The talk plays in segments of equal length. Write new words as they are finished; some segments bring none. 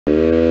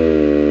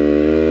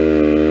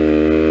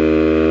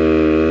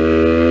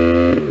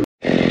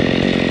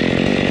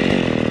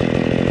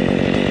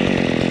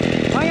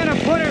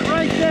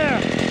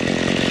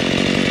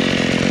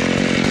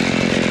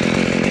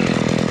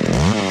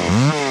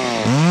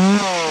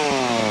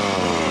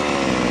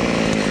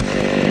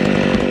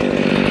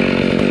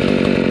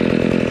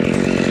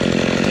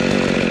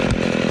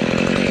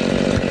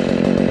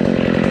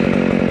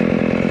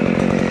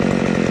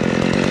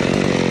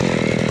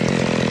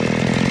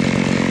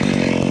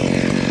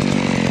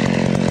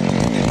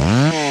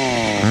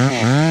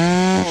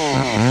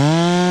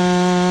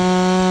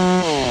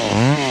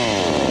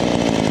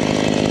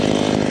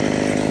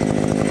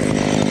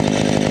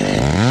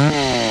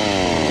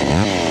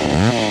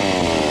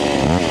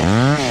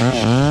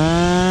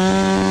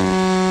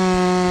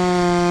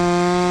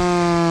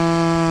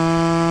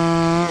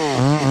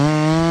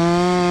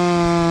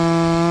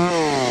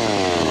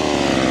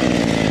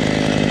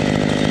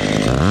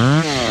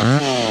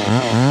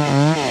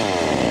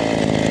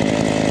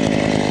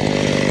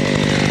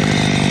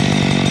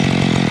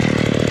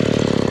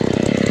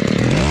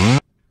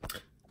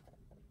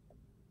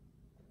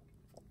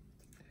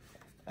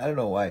don't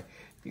know why.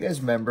 You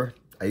guys remember?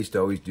 I used to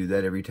always do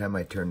that every time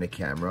I turn the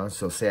camera on.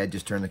 So say I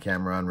just turn the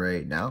camera on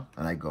right now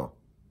and I go.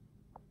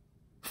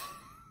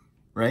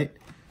 Right?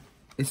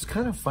 It's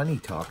kind of funny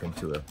talking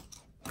to a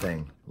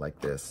thing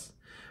like this.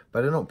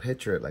 But I don't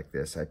picture it like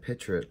this. I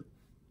picture it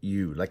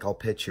you. Like I'll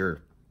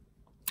picture,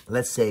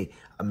 let's say,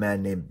 a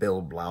man named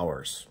Bill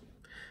Blowers.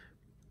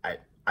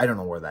 I don't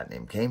know where that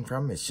name came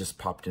from. It's just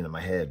popped into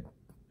my head.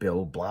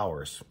 Bill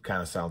Blowers.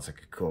 Kind of sounds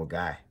like a cool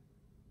guy.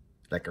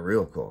 Like a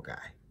real cool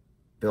guy.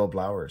 Bill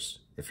Blowers.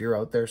 If you're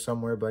out there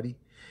somewhere, buddy,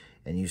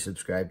 and you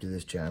subscribe to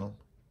this channel,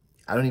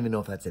 I don't even know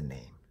if that's a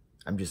name.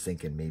 I'm just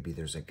thinking maybe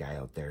there's a guy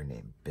out there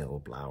named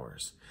Bill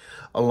Blowers.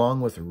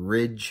 Along with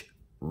Ridge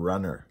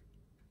Runner.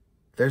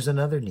 There's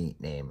another neat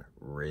name,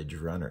 Ridge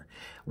Runner.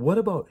 What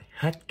about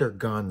Hector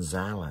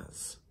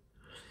Gonzalez?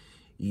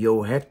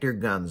 Yo, Hector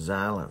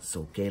Gonzalez.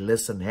 Okay,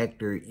 listen,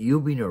 Hector,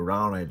 you've been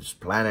around on this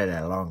planet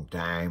a long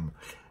time.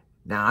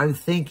 Now, I'm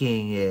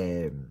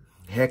thinking,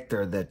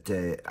 Hector,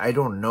 that I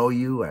don't know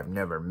you. I've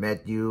never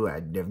met you.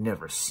 I've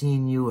never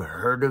seen you,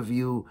 heard of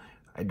you.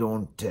 I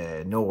don't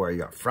know where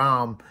you're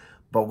from.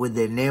 But with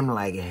a name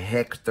like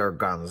Hector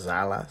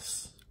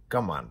Gonzalez,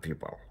 come on,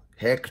 people.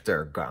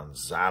 Hector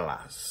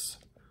Gonzalez.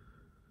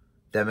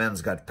 The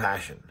man's got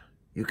passion.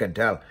 You can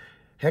tell.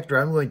 Hector,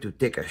 I'm going to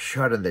take a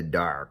shot in the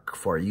dark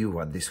for you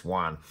on this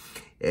one.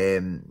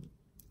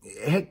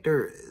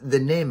 Hector, the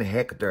name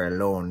Hector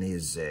alone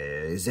is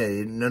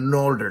an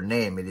older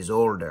name. It is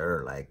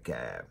older, like,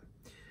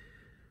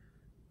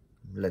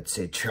 let's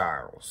say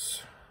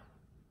Charles.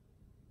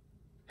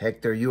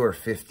 Hector, you are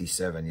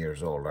 57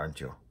 years old, aren't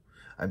you?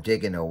 I'm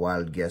taking a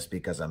wild guess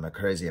because I'm a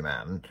crazy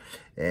man.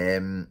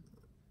 Tell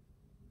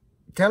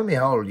me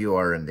how old you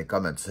are in the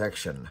comment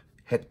section,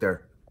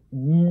 Hector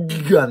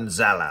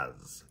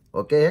Gonzalez.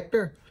 Okay,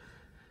 Hector?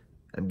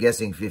 I'm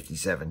guessing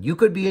 57. You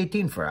could be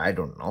 18 for, I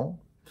don't know.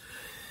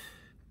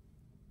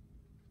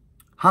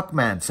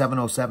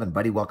 Huckman707,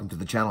 buddy, welcome to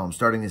the channel. I'm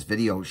starting this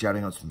video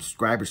shouting out some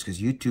subscribers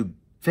because YouTube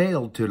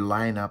failed to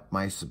line up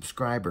my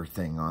subscriber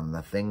thing on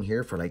the thing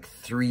here for like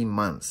 3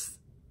 months.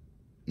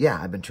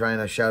 Yeah, I've been trying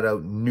to shout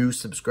out new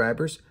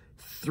subscribers.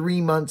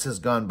 3 months has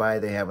gone by.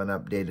 They haven't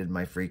updated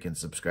my freaking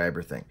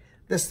subscriber thing.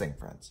 This thing,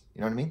 friends.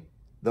 You know what I mean?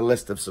 The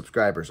list of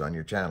subscribers on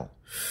your channel.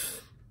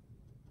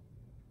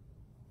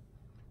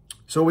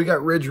 So we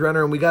got Ridge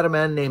Runner and we got a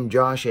man named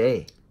Josh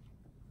A.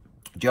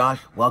 Josh,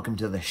 welcome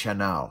to the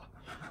channel.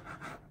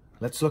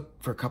 Let's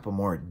look for a couple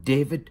more.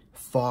 David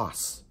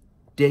Foss.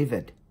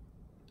 David,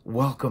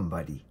 welcome,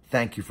 buddy.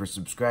 Thank you for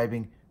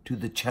subscribing to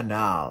the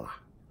channel.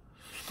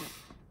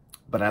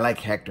 But I like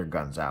Hector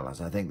Gonzalez.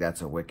 I think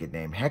that's a wicked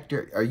name.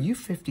 Hector, are you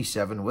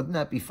 57? Wouldn't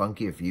that be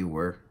funky if you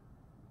were?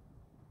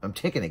 I'm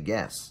taking a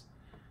guess.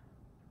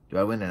 Do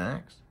I win an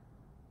axe?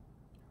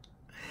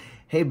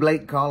 Hey,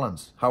 Blake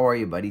Collins. How are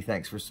you, buddy?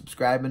 Thanks for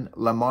subscribing.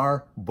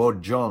 Lamar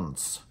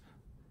Bojones.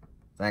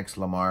 Thanks,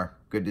 Lamar.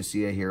 Good to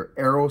see you here.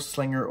 Arrow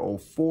Slinger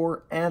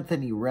 04,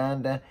 Anthony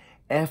Randa,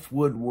 F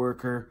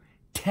Woodworker,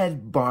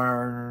 Ted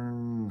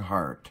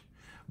Barnhart.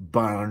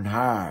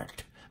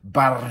 Barnhart.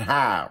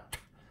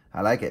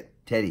 I like it.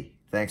 Teddy,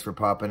 thanks for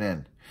popping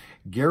in.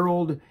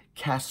 Gerald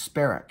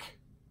Kasperik.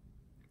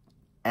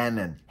 And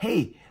then,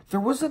 hey, there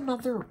was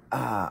another,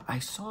 I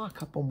saw a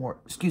couple more.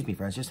 Excuse me,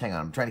 friends, just hang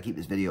on. I'm trying to keep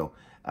this video.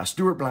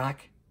 Stuart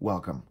Black,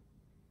 welcome.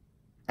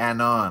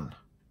 Anon,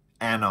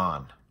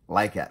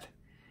 like it.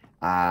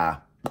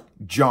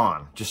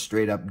 John, just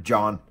straight up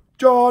John.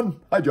 John,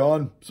 hi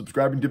John,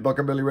 subscribing to Buck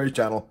and Billy Ray's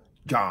channel.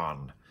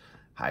 John,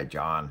 hi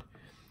John.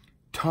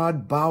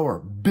 Todd Bauer,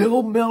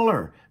 Bill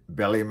Miller,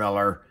 Billy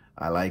Miller,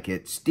 I like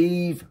it.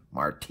 Steve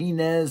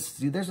Martinez,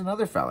 see there's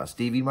another fella,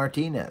 Stevie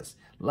Martinez,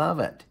 love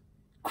it.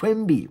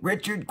 Quimby,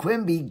 Richard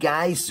Quimby,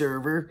 Guy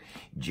Server,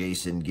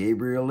 Jason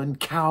Gabriel, and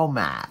Cow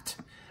Matt.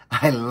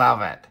 I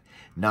love it.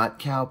 Not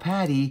Cow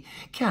Patty,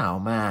 Cow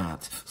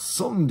Matt.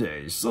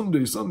 Sunday,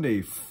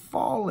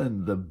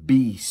 Fallen the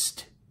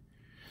Beast.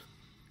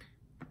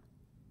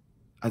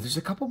 There's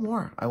a couple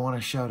more I want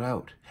to shout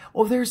out.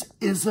 Oh, there's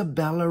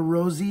Isabella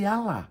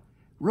Rosiella.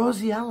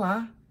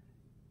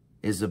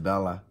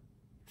 Isabella,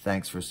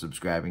 thanks for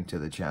subscribing to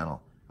the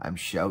channel. I'm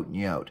shouting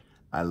you out.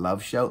 I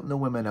love shouting the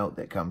women out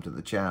that come to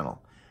the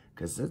channel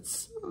because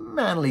it's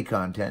manly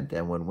content,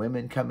 and when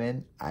women come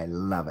in, I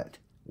love it.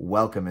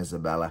 Welcome,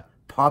 Isabella.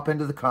 Pop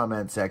into the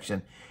comment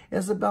section.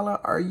 Isabella,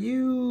 are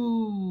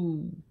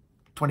you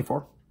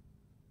 24?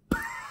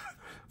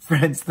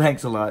 Friends,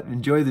 thanks a lot.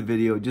 Enjoy the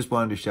video. Just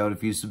wanted to shout a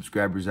few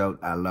subscribers out.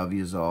 I love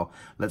yous all.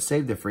 Let's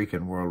save the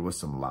freaking world with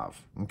some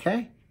love.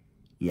 Okay?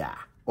 Yeah.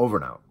 Over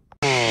and out.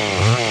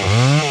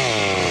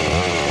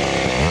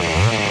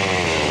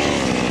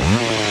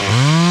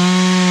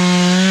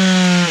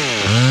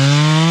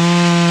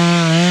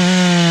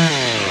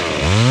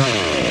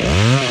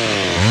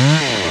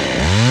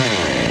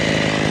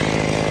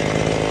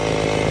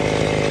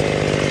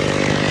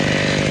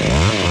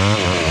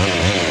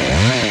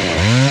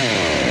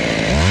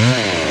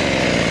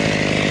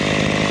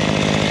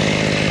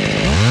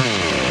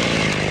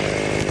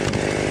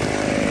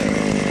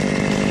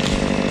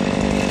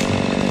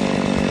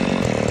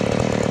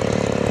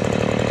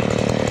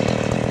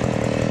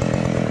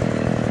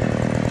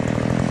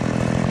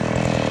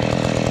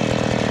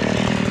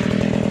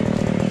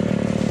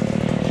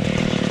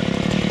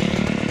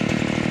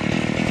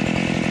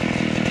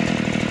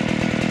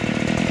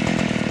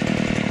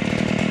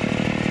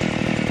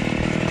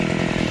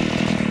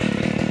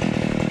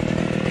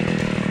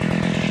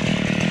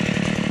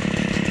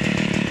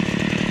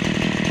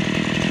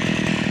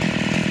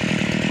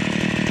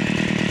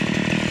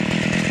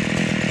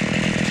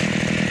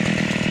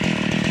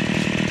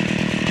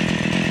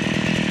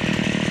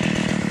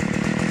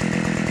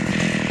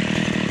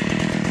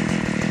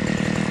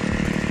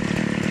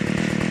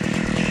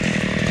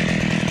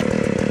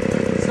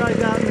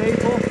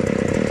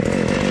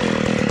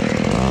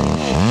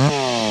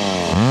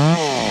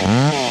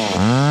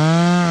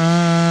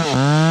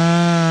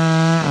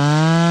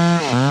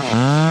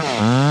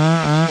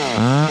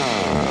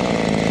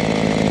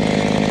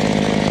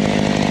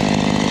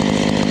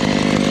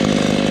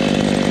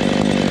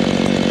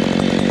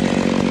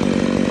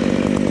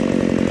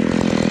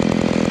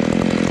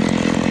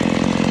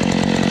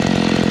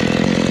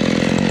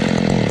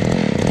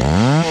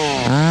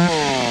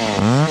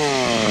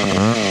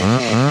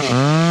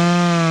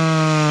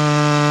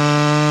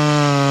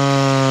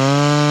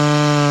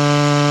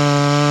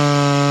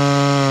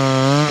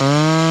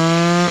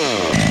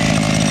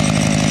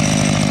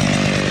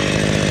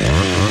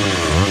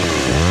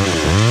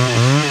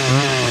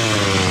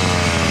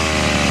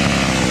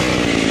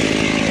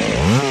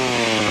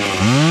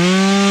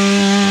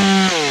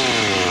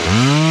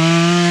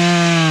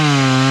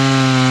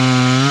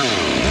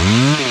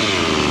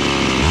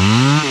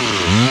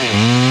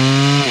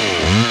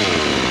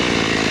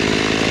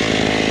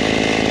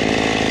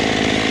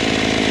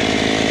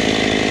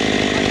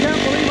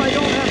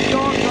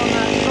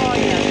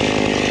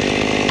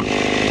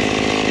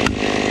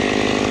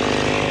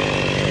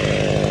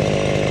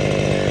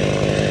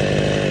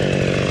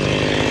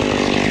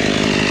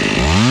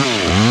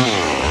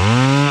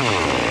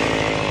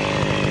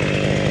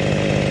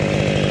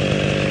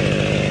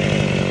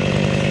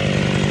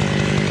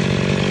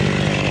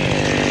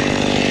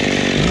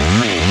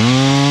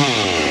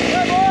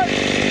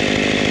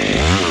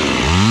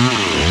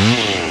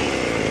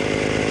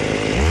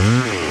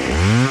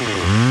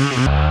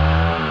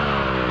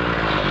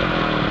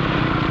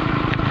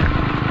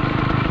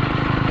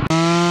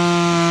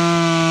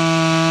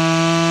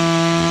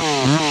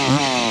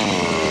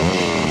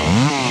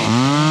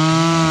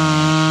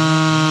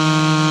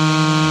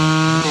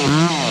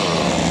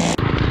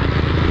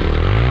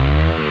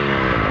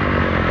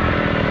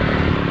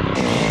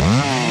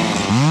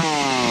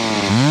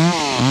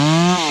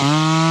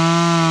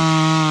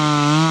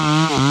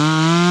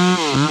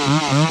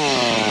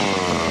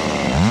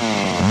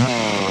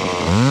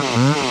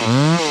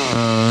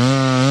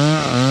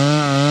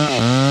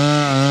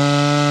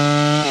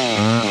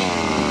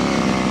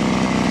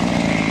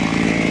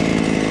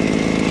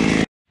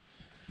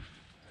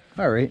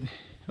 All right.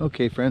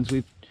 Okay, friends,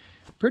 we've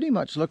pretty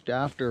much looked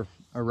after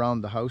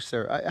around the house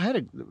there. I had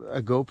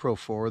a GoPro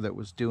 4 that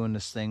was doing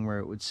this thing where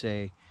it would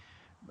say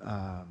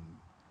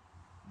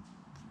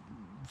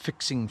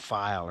fixing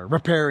file or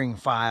repairing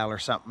file or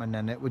something, and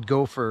then it would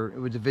go for,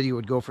 the video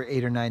would go for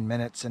 8 or 9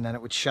 minutes, and then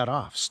it would shut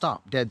off,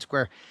 stop, dead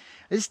square.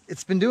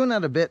 It's been doing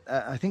that a bit.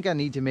 I think I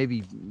need to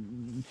maybe,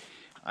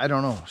 I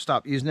don't know,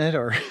 stop using it,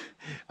 or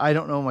I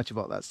don't know much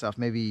about that stuff.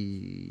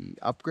 Maybe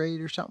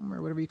upgrade or something,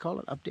 or whatever you call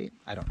it, update.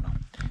 I don't know.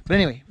 But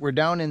anyway, we're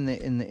down in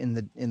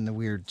the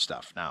weird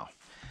stuff now.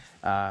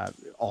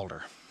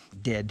 Alder,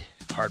 dead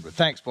hardwood.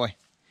 Thanks, boy.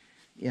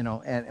 You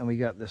know, and we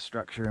got this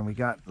structure, and we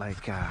got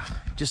like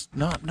just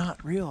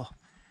not real,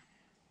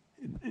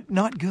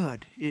 not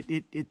good.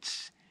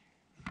 It's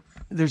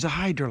there's a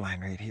hydro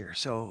line right here,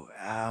 so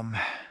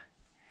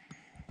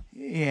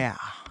yeah,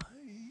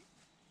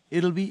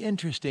 it'll be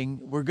interesting.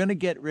 We're gonna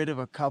get rid of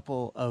a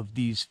couple of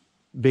these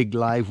big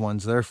live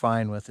ones. They're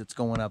fine with it's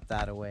going up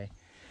that way,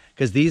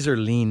 because these are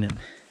leaning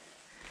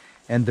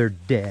and they're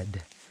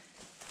dead.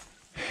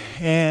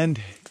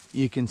 And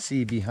you can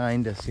see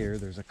behind us here,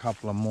 there's a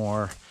couple of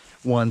more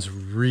ones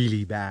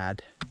really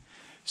bad.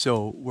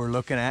 So we're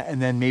looking at,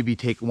 and then maybe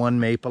take one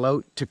maple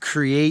out to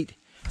create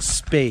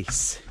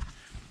space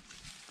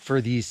for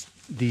these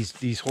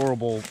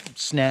horrible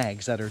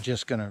snags that are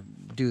just gonna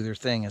do their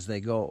thing as they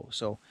go.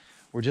 So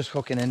we're just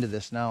hooking into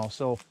this now.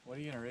 So what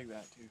are you gonna rig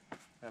that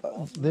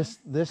to?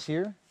 This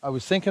here, I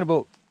was thinking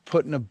about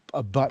putting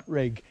a butt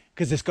rig,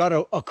 because it's got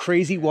a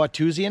crazy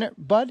Watusi in it,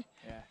 bud.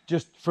 Yeah.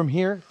 Just from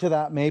here to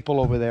that maple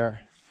over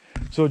there.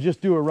 So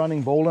just do a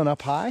running bowline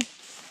up high,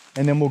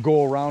 and then we'll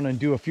go around and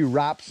do a few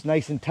wraps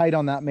nice and tight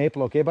on that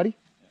maple. Okay, buddy?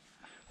 Yeah.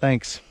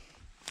 Thanks.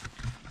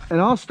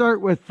 And I'll start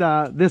with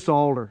this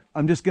alder.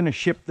 I'm just gonna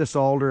ship this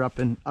alder up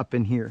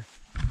in here.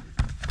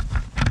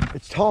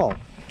 It's tall.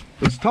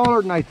 It's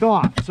taller than I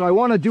thought. So I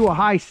want to do a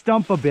high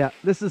stump a bit.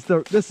 This is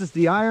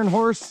the Iron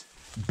Horse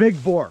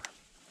big bore.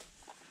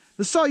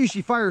 The saw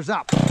usually fires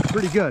up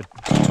pretty good.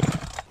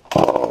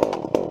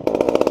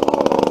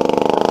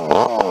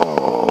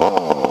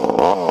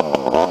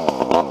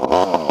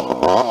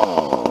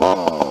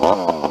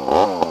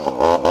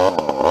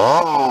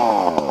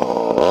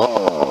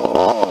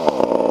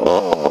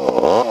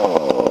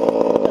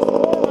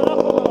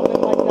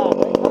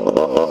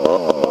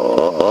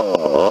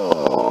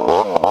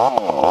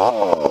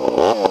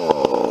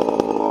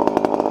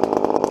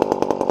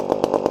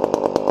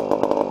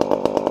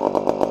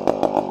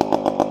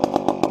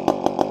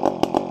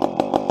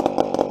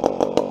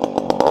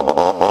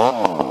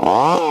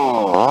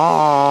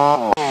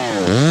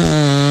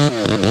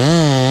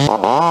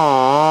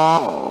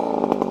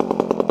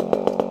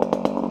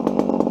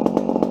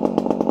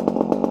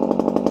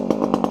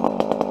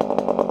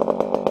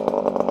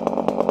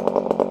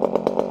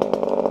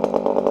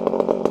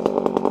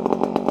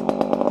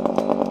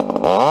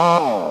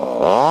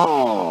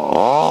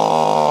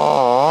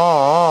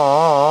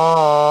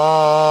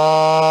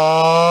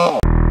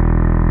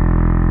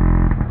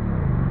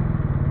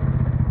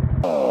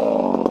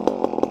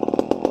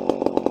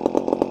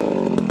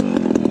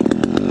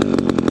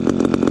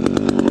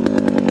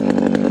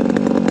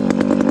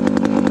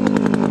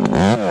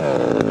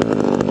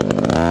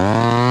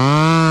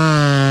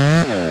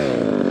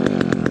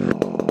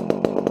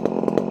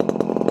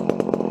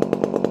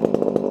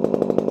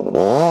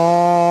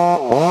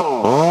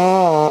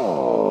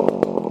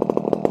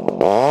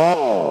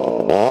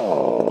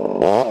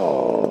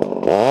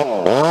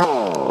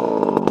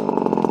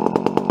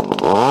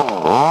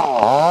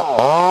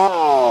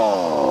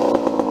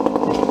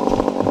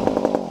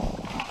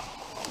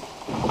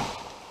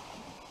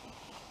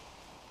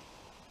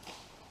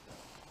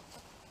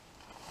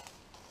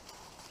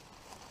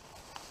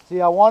 See,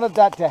 I wanted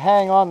that to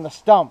hang on the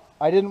stump.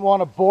 I didn't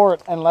want to bore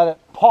it and let it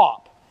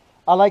pop.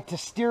 I like to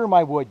steer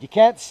my wood. You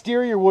can't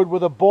steer your wood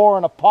with a bore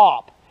and a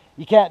pop.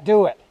 You can't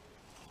do it.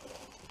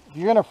 If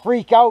you're going to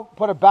freak out,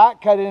 put a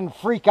back cut in and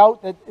freak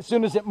out that as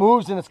soon as it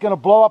moves and it's going to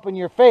blow up in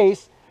your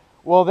face,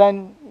 well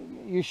then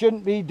you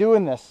shouldn't be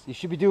doing this. You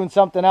should be doing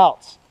something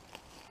else.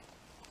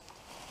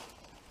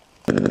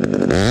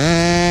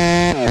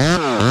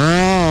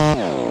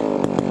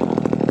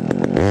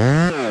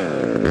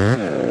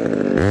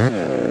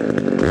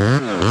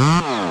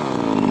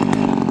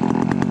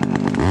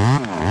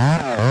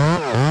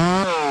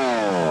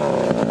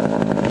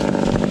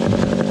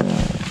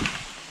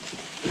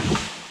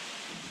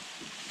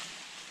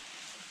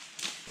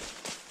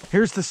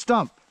 Here's the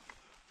stump.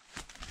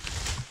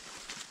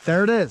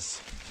 There it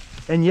is.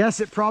 And yes,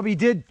 it probably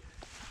did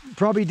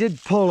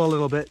pull a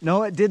little bit.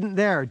 No, it didn't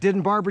there. It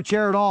didn't barber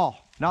chair at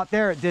all. Not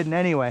there, it didn't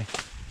anyway.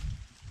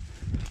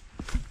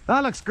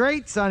 That looks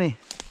great, Sonny.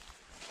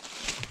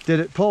 Did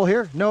it pull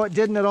here? No, it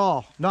didn't at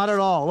all. Not at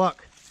all.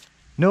 Look.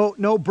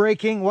 No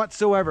breaking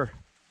whatsoever.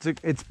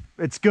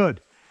 It's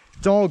good.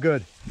 It's all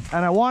good.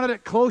 And I wanted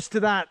it close to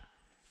that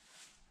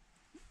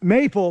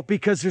maple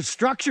because there's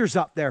structures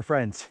up there,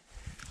 friends.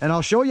 And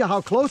I'll show you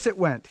how close it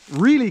went.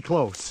 Really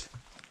close.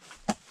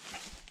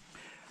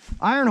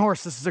 Iron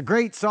Horse, this is a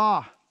great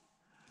saw.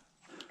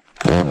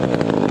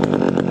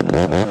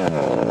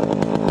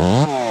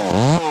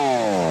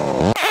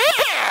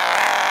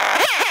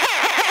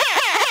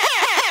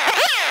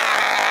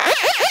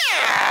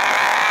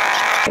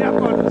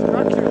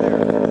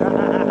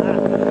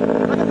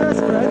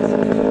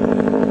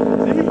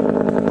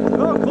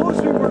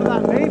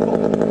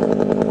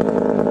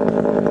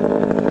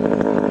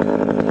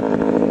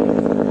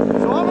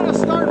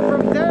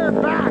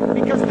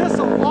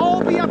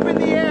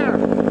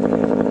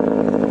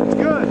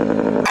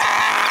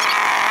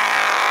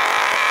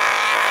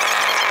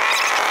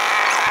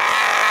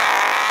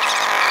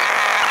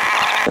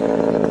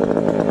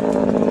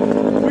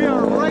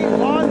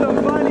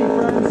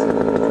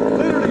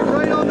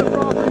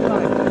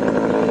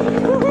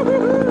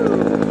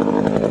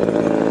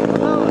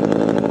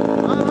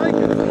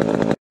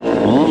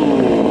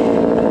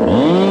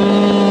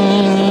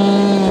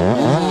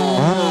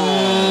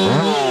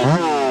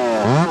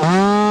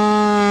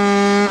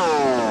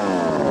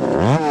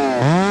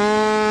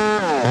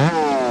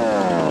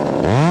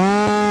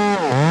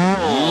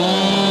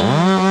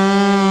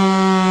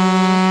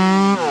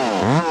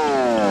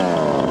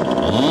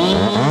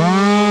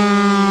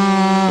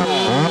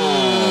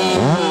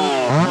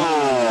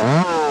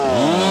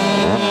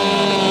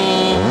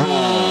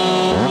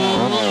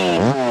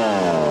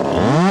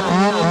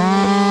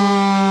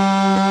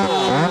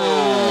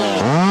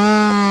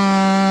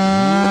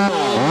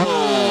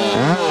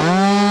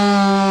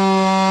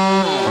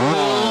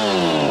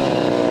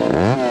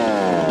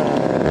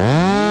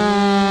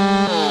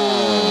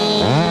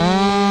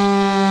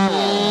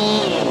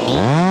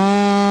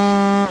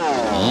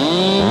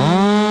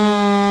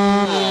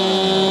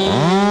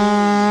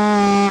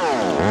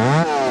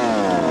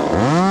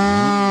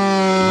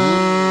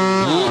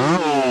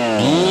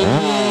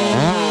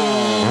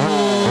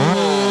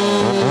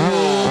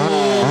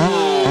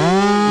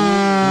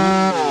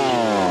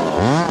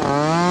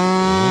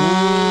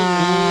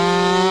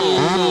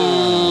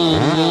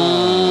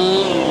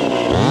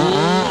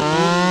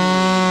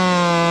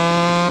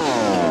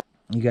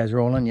 You guys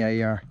rolling? Yeah,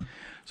 you are.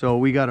 So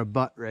we got a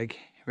butt rig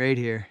right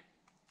here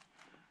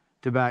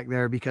to back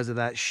there because of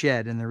that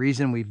shed. And the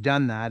reason we've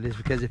done that is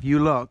because if you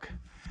look,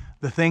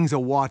 the thing's a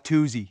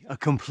Watusi, a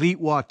complete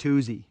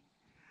Watusi.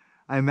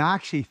 I'm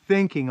actually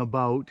thinking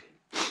about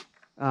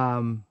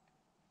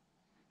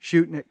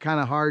shooting it kind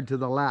of hard to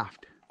the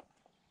left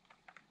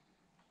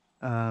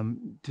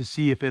to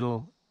see if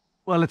it'll,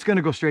 well, it's going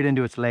to go straight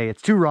into its lay.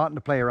 It's too rotten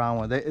to play around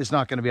with it. It's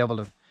not going to be able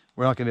to,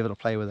 we're not going to be able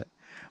to play with it.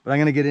 But I'm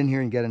going to get in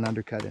here and get an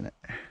undercut in it.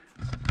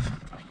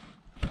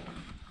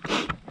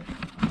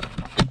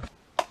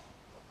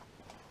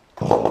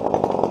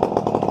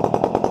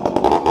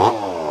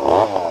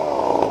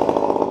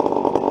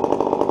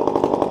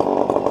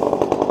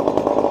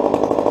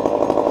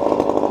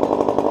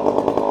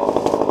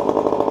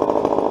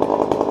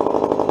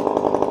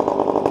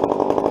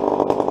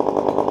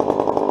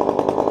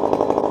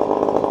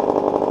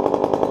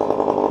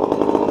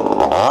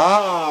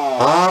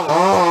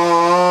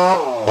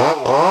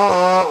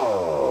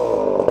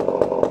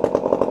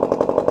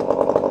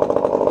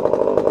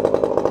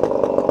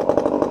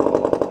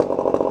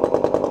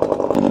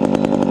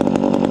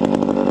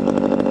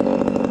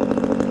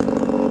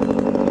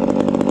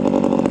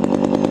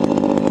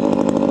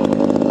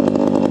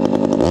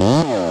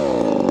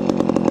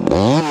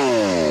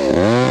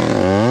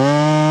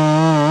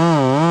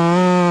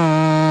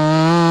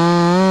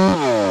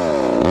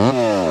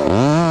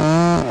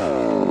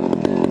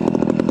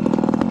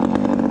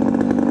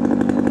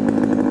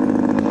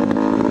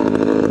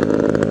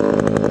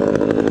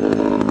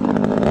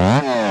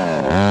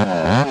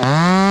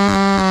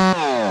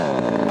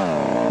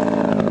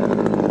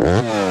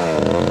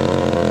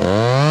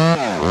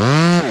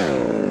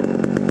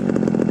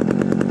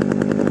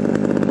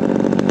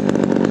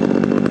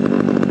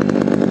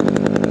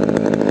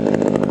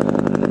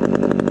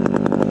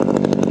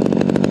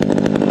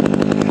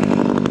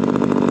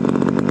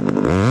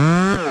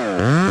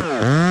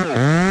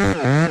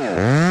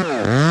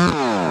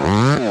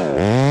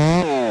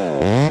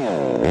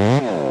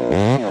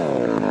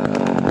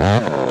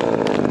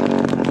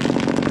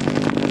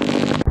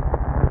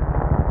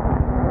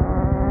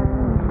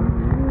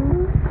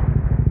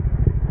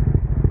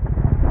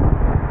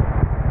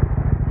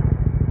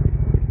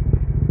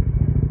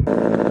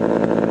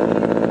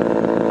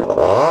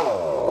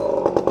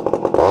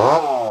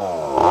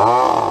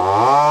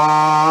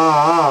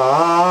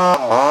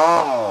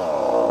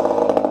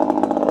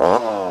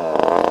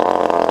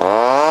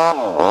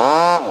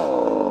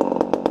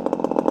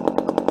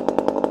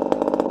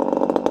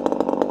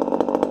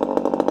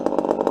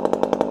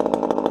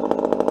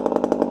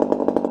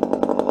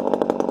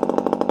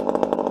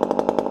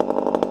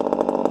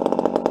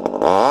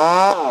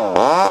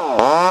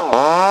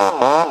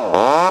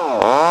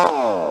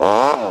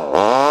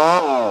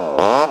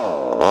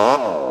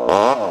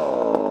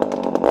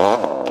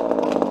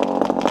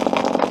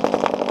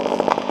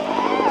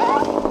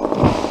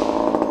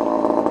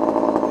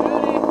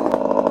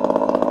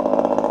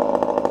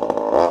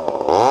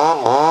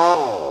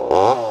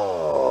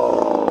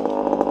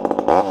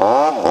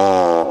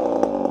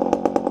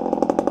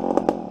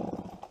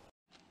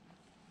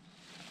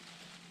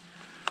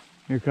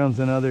 Here comes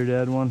another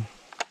dead one.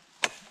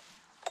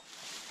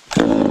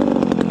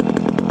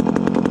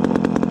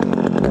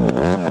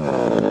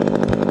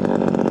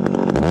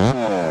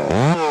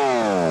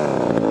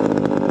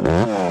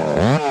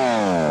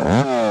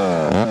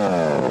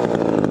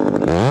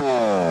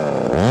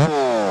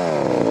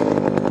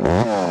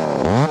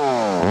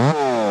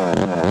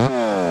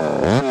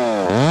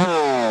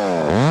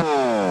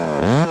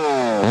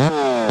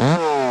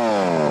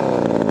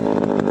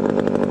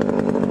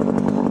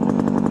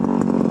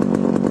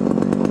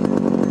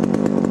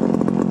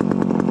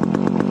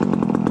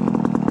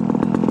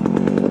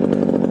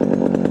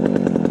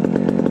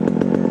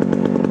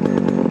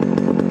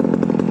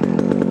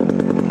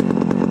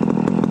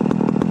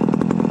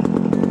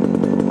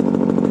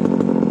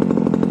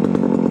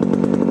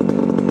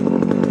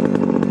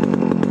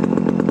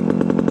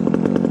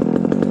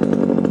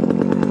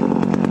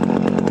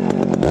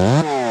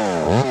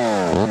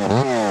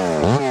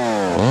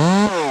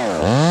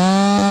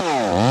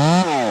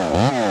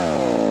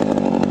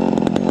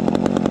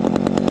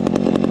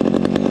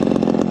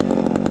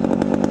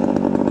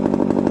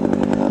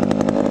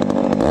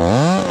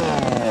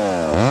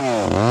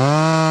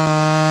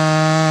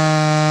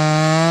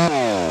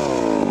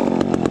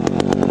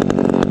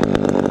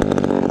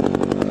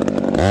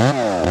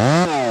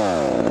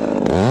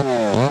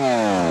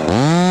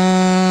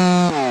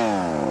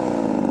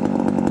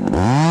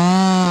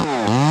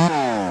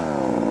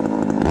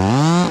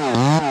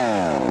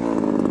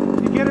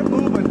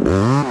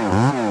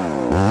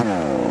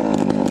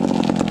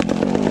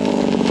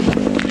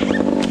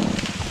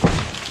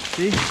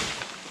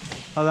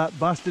 How that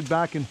busted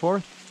back and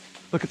forth.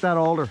 Look at that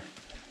alder.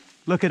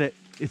 Look at it.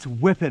 It's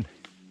whipping.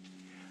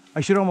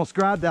 I should almost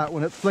grab that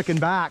when it's flicking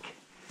back.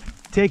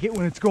 Take it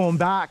when it's going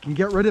back and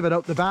get rid of it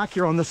out the back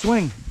here on the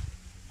swing.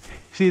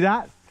 See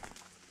that?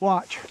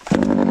 Watch.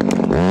 Yep,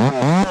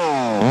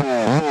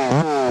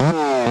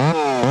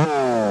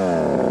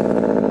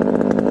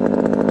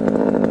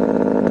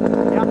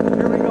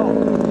 here we go.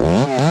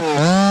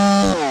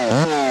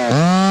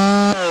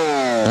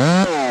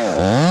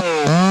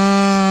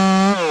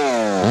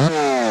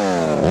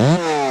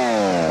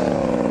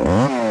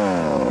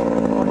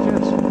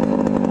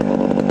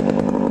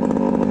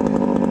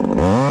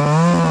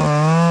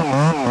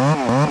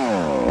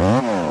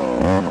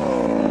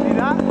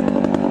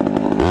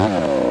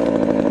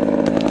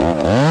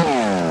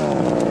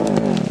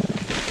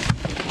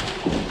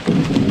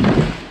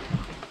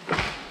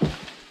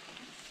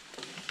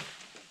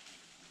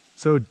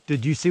 So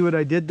did you see what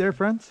I did there,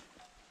 friends?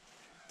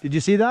 Did you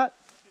see that?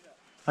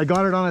 I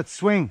got it on its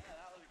swing.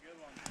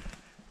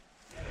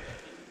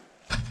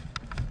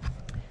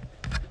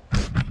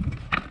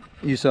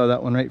 You saw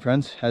that one, right,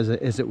 friends? As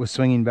it was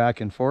swinging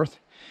back and forth.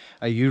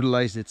 I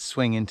utilized its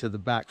swing into the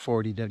back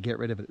 40 to get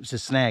rid of it. It was a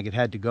snag, it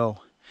had to go.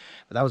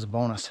 But that was a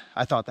bonus.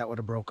 I thought that would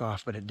have broke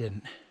off, but it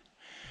didn't.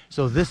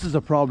 So this is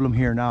a problem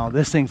here now.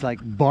 This thing's like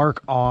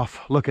bark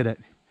off. Look at it.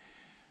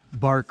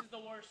 Bark. This is the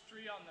worst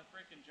tree on the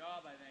freaking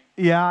job, I think.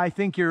 Yeah, I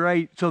think you're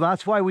right. So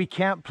that's why we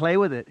can't play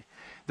with it.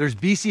 There's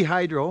BC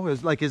Hydro.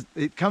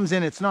 It comes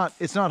in. It's not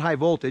high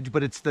voltage,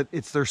 but it's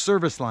their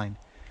service line.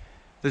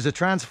 There's a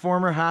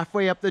transformer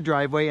halfway up the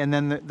driveway, and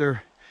then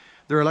their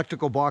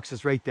electrical box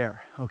is right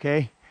there.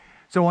 Okay.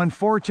 So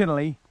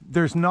unfortunately,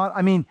 there's not.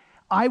 I mean,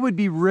 I would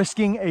be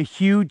risking a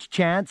huge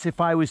chance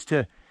if I was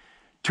to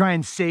try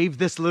and save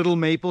this little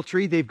maple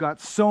tree. They've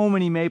got so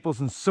many maples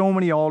and so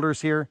many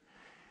alders here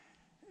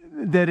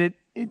that it's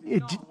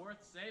not worth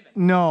saving.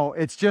 No,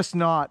 it's just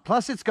not.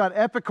 Plus, it's got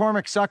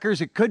epicormic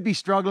suckers. It could be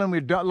struggling.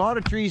 We've got a lot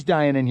of trees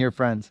dying in here,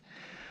 friends.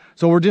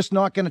 So we're just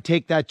not going to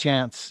take that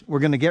chance. We're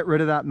going to get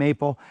rid of that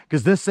maple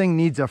because this thing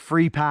needs a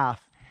free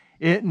path.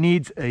 It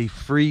needs a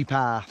free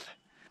path.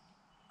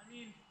 I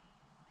mean,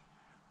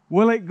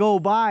 will it go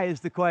by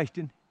is the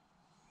question.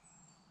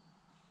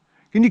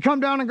 Can you come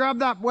down and grab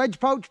that wedge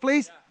pouch,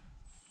 please? Yeah.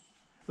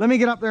 Let me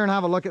get up there and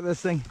have a look at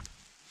this thing.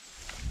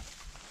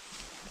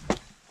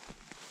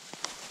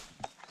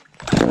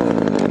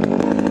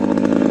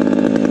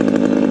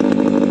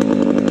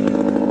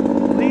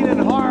 Leaning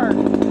hard.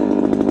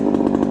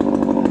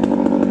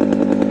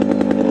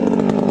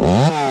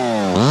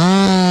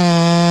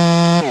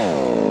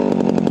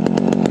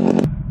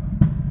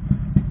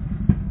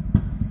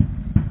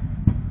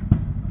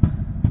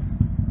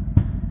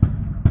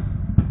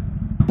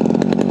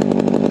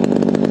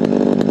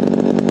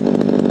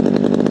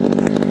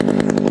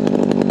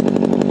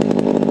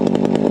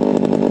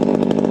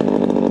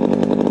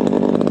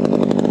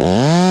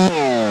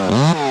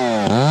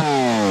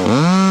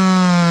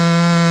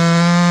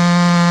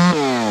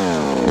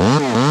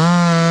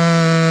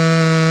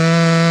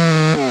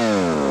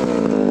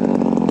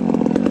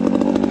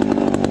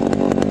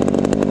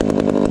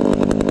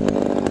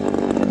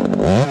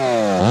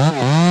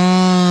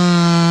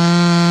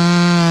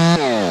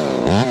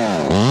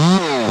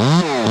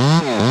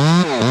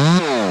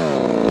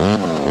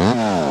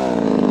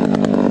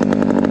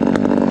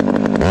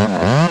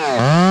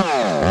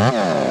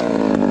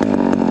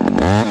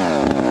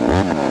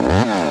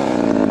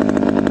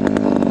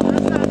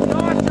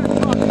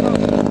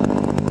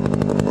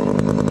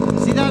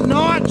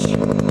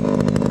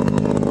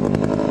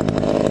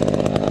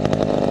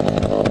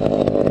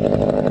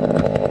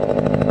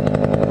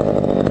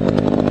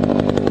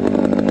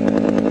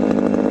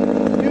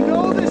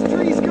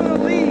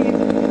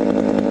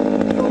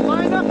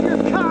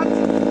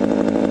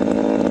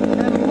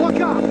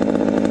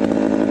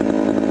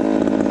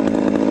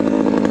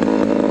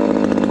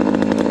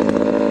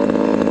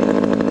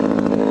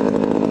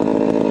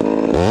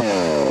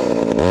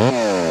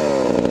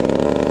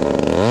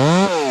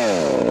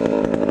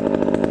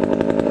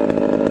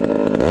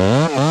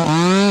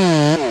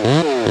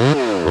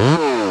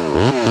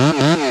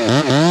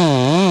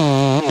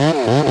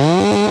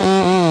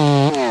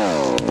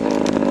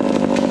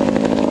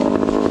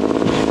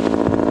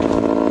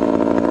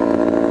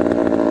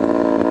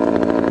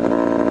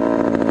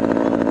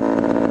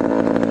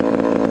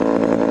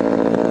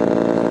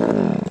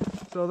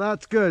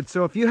 good.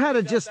 So if you had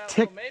to Got just that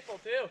tick, little maple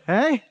too.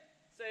 hey?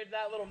 Save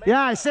that little maple.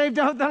 Yeah, I saved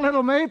out that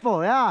little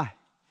maple, yeah.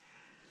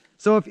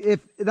 So if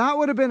that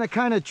would have been a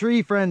kind of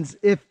tree, friends,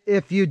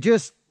 if you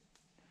just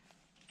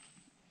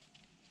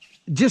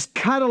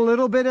cut a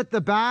little bit at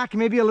the back,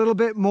 maybe a little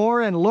bit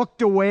more, and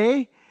looked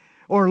away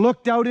or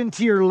looked out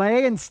into your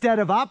lay instead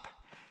of up,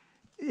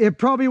 it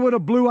probably would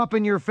have blew up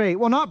in your face.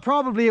 Well, not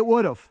probably, it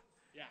would have.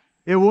 Yeah.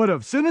 It would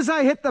have. Soon as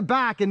I hit the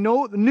back and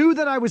knew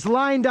that I was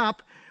lined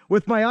up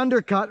with my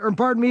undercut, or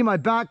pardon me, my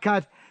back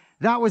cut,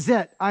 that was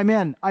it. I'm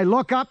in. I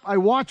look up, I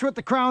watch what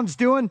the crown's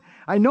doing.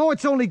 I know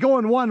it's only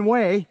going one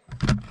way.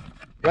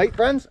 Right,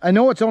 friends? I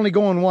know it's only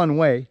going one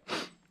way.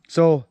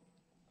 So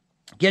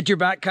get your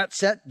back cut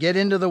set, get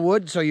into the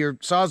wood so your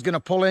saw's gonna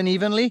pull in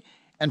evenly,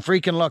 and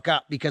freaking look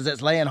up because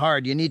it's laying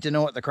hard. You need to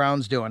know what the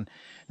crown's doing.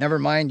 Never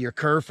mind your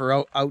kerf or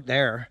out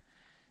there.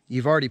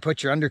 You've already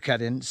put your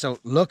undercut in, so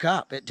look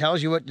up. It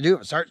tells you what to do.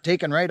 If it starts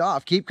taking right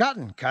off, keep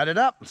cutting. Cut it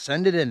up,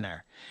 send it in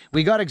there.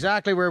 We got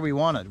exactly where we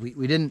wanted.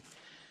 We didn't,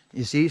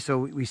 you see, so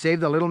we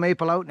saved the little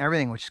maple out and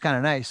everything, which is kind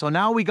of nice. So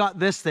now we got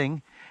this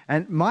thing,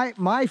 and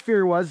my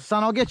fear was,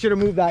 son, I'll get you to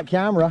move that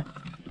camera.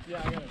 Yeah,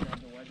 I gotta grab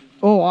the wedges.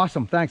 Oh,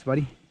 awesome. Thanks,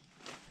 buddy.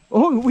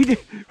 Oh,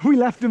 we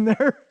left him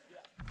there.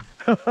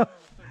 Yeah. Took a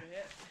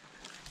hit.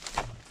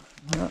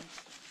 Yeah,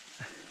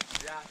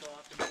 so I'll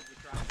have to move the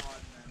tripod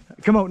and then.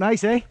 Come out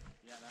nice, eh?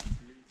 Yeah, that's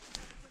beauty.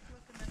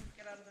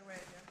 Get out of the way,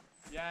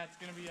 Yeah, it's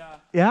gonna be Yeah.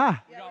 we Yeah,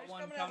 got we're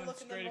one just coming out coming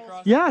looking straight at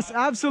across. Yes, the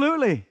path.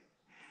 absolutely.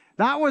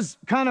 That was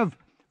kind of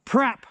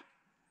prep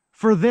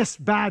for this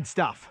bad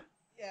stuff.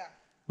 Yeah.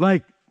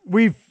 Like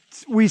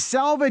we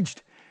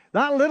salvaged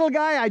that little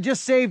guy I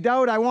just saved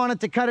out. I wanted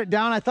to cut it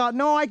down. I thought,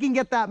 no, I can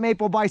get that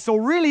maple by. So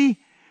really,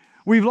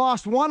 we've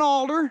lost one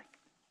alder,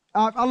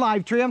 a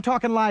live tree. I'm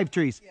talking live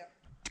trees. Yeah.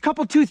 A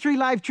couple, 2, 3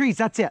 live trees.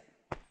 That's it.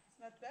 It's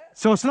not bad.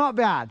 So it's not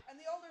bad. And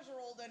the alders are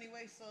old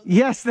anyway, so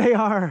Yes, they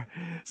are.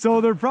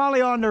 So they're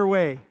probably on their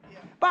way. yeah.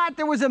 But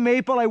there was a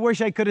maple I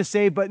wish I could have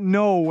saved, but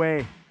no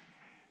way.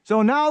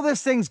 So now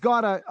this thing's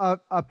got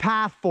a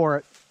path for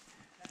it.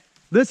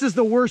 This is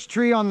the worst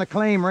tree on the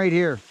claim right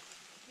here.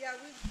 Yeah,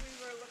 we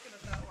were looking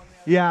at that one.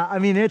 Yeah, I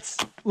mean,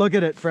 look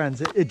at it,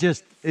 friends.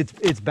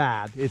 It's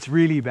bad. It's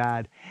really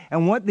bad.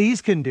 And what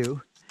these can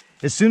do,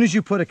 as soon as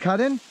you put a cut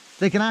in,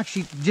 they can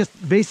actually just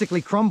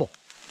basically crumble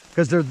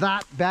because they're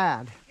that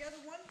bad. Yeah,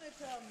 the one that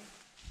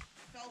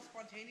fell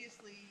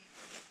spontaneously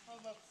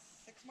about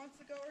 6 months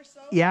ago or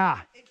so.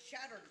 Yeah. It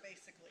shattered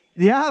basically.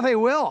 Yeah, they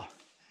will.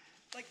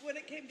 Like when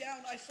it came down,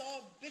 I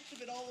saw bits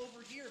of it all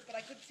over here, but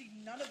I could see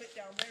none of it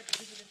down there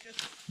because of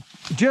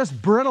it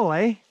Just brittle,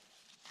 eh?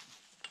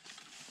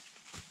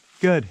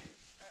 Good.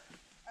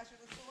 Actually,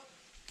 let's go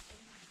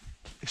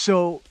up.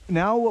 So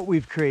now what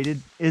we've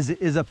created is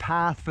a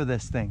path for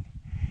this thing.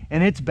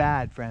 And it's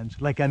bad,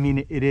 friends. Like, I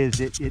mean, it is.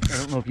 I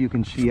don't know if you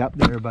can see up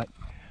there, but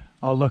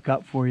I'll look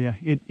up for you.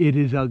 It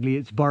is ugly.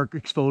 It's bark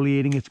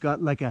exfoliating. It's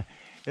got like a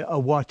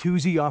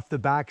Watusi off the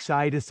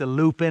backside. It's a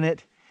loop in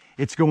it.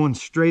 It's going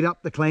straight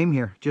up the claim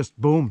here. Just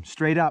boom,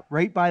 straight up,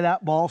 right by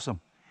that balsam.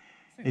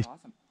 This thing's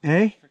awesome.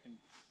 Hey?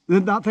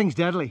 Freaking That thing's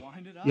deadly.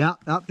 wind it up. Yeah,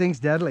 that thing's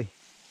deadly.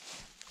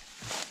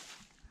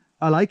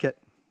 I like it.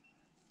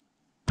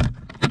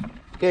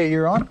 Okay,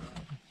 you're on.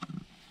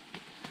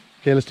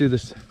 Okay, let's do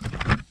this.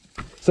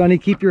 Sonny,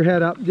 keep your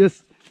head up.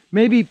 Just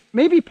maybe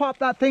pop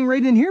that thing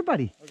right in here,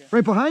 buddy. Okay.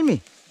 Right behind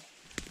me.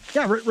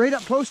 Yeah, right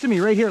up close to me,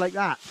 right here, like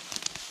that.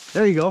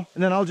 There you go.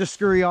 And then I'll just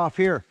scurry off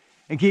here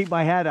and keep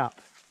my head up.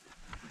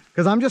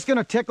 Because I'm just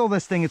gonna tickle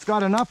this thing. It's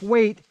got enough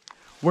weight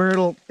where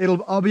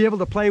I'll be able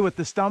to play with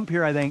the stump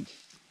here, I think,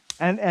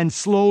 and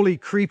slowly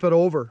creep it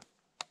over.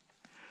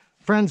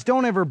 Friends,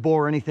 don't ever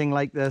bore anything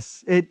like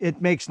this.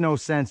 It makes no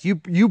sense.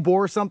 You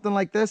bore something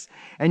like this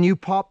and you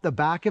pop the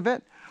back of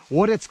it,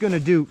 what it's gonna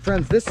do,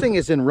 friends, this thing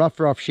is in rough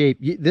shape.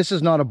 This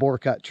is not a bore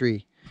cut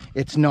tree.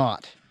 It's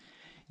not.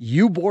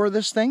 You bore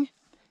this thing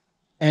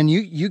and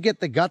you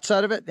get the guts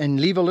out of it and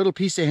leave a little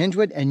piece of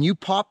hingewood and you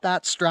pop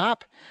that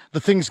strap, the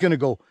thing's gonna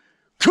go,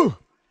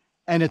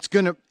 and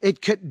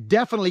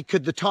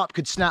the top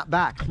could snap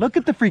back. Look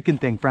at the freaking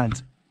thing,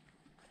 friends.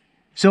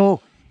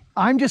 So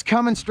I'm just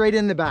coming straight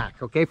in the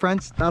back, okay,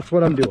 friends? That's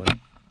what I'm doing.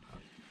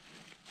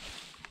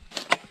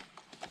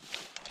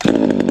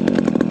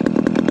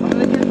 I'm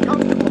gonna get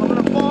comfortable. I'm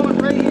gonna fall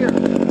it right here.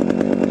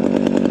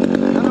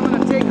 Then I'm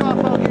gonna take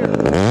off out here.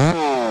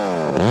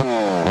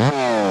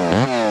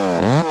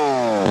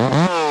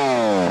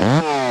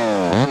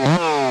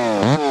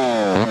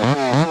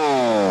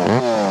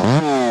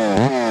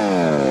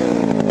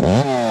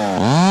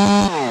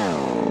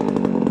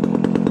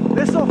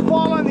 This'll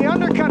fall on the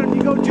undercut if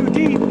you go too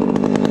deep.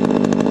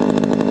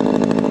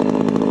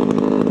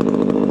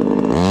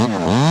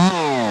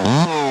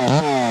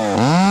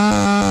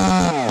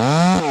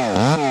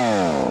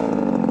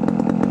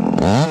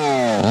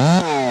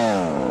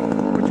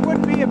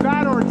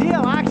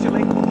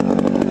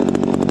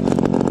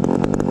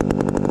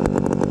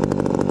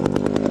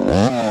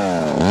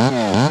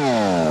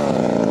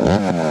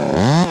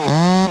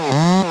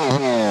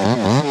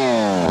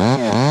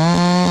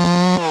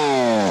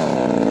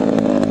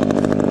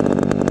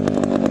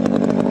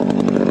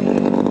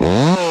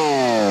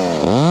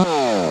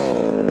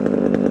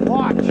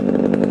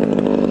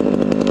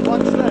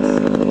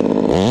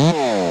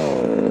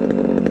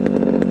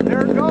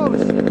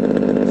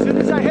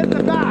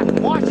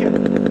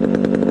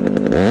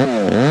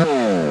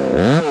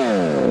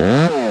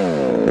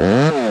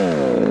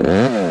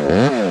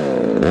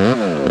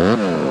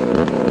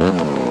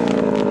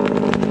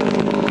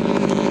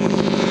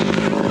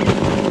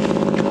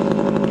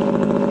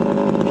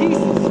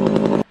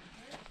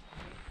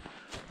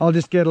 I'll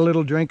just get a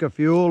little drink of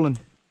fuel and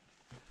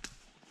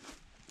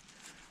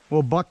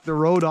we'll buck the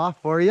road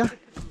off for you.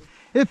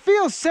 It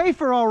feels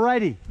safer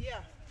already. Yeah,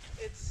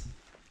 it's.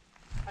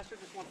 Esther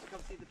just wants to come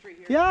see the tree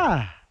here.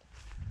 Yeah.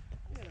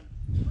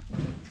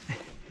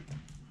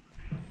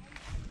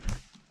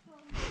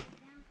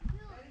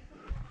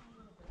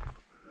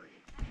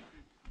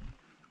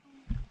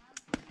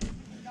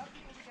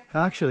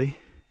 Actually,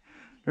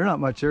 there's not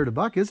much there to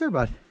buck, is there,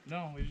 bud?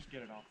 No, we just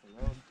get it off the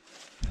road.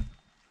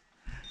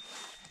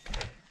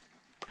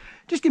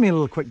 Just give me a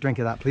little quick drink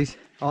of that, please.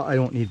 Oh, I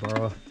don't need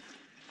borrow.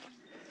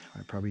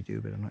 I probably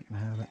do, but I'm not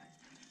gonna have it.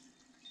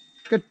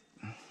 Good.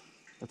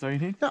 That's all you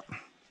need? Yep.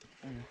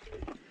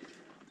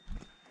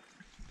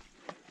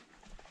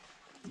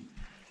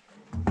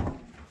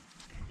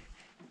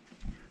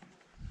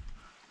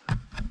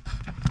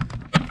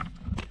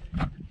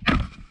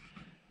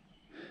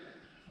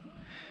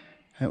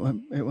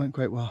 It went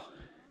quite well.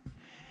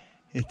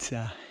 It's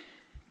a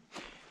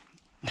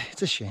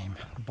shame,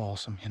 the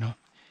balsam, you know.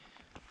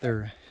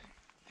 They're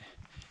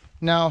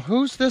now,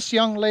 who's this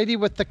young lady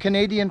with the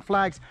Canadian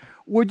flags?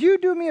 Would you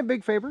do me a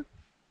big favor,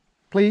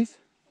 please?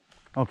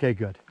 Okay,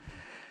 good.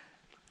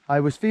 I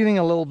was feeling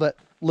a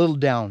little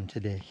down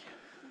today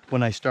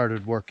when I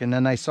started work, and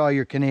then I saw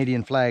your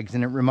Canadian flags,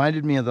 and it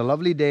reminded me of the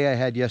lovely day I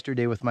had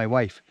yesterday with my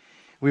wife.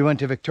 We went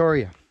to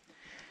Victoria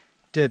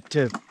to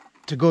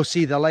go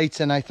see the lights,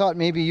 and I thought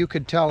maybe you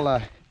could tell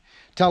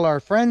our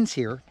friends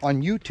here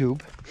on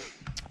YouTube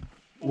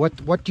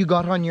what you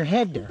got on your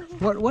head there.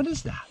 What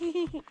is that?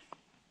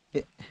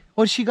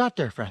 What she got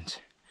there, friends?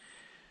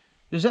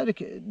 Is that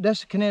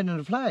that's a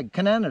Canadian flag?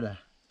 Canada.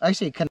 I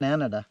say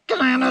Canada.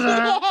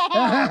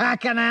 Canada.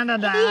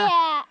 Canada.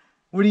 Yeah.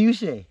 What do you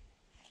say?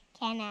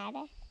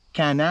 Canada.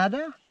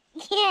 Canada?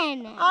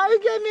 Canada. I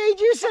made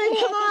you say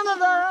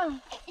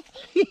Canada.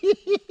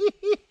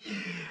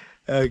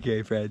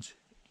 Okay, friends.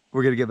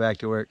 We're gonna get back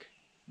to work.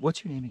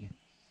 What's your name again?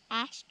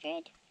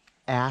 Astrid.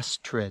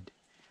 Astrid.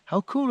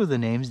 How cool are the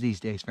names these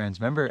days, friends?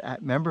 Remember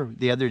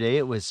the other day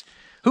it was,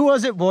 who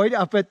was it, Boyd,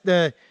 up at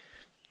the,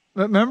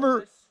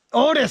 remember?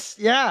 Otis.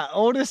 Yeah,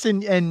 Otis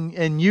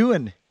and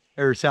Ewan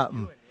or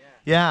something. Ewan,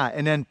 yeah.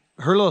 And then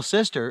her little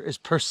sister is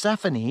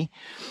Persephone,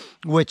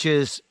 which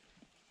is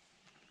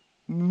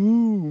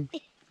the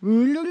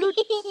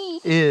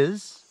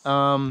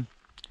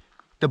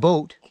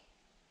boat.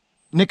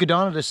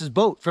 Nicodonidus'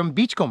 boat from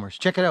Beachcombers.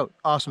 Check it out.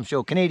 Awesome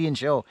show. Canadian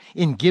show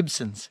in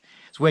Gibson's.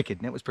 It's wicked.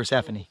 And it was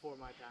Persephone.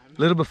 A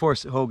little before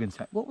Hogan's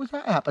time. What was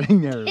that happening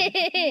there?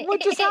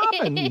 What just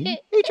happened? Are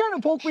you trying to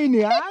poke me in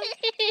the eye?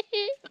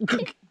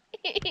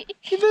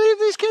 You believe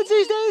these kids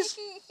these days?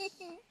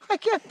 I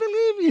can't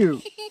believe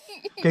you.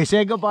 Okay,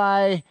 say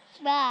goodbye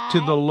Bye. to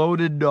the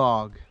loaded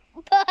dog.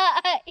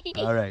 Bye.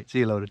 All right. See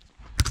you, loaded.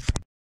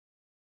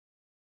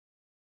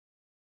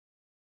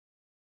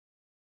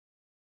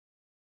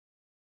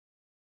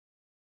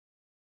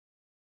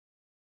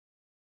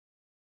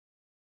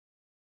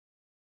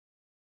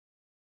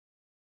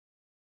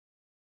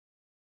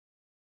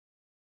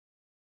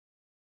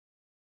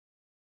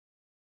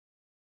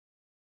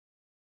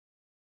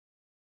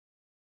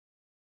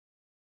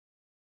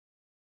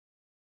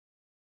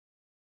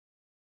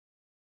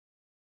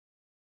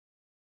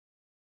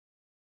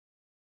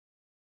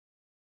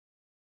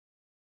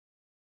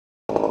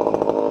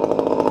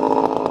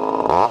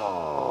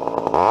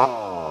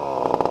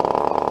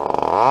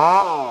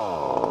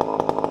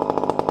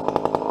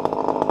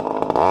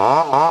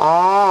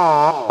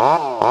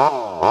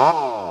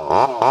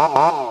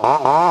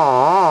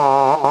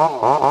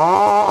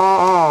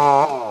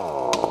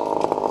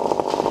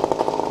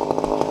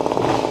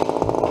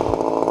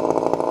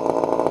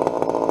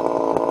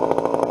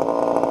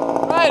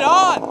 Right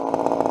on!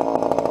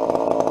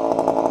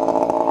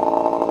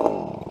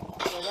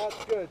 Well,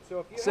 that's good. So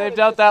if you Saved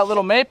out that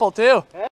little maple too.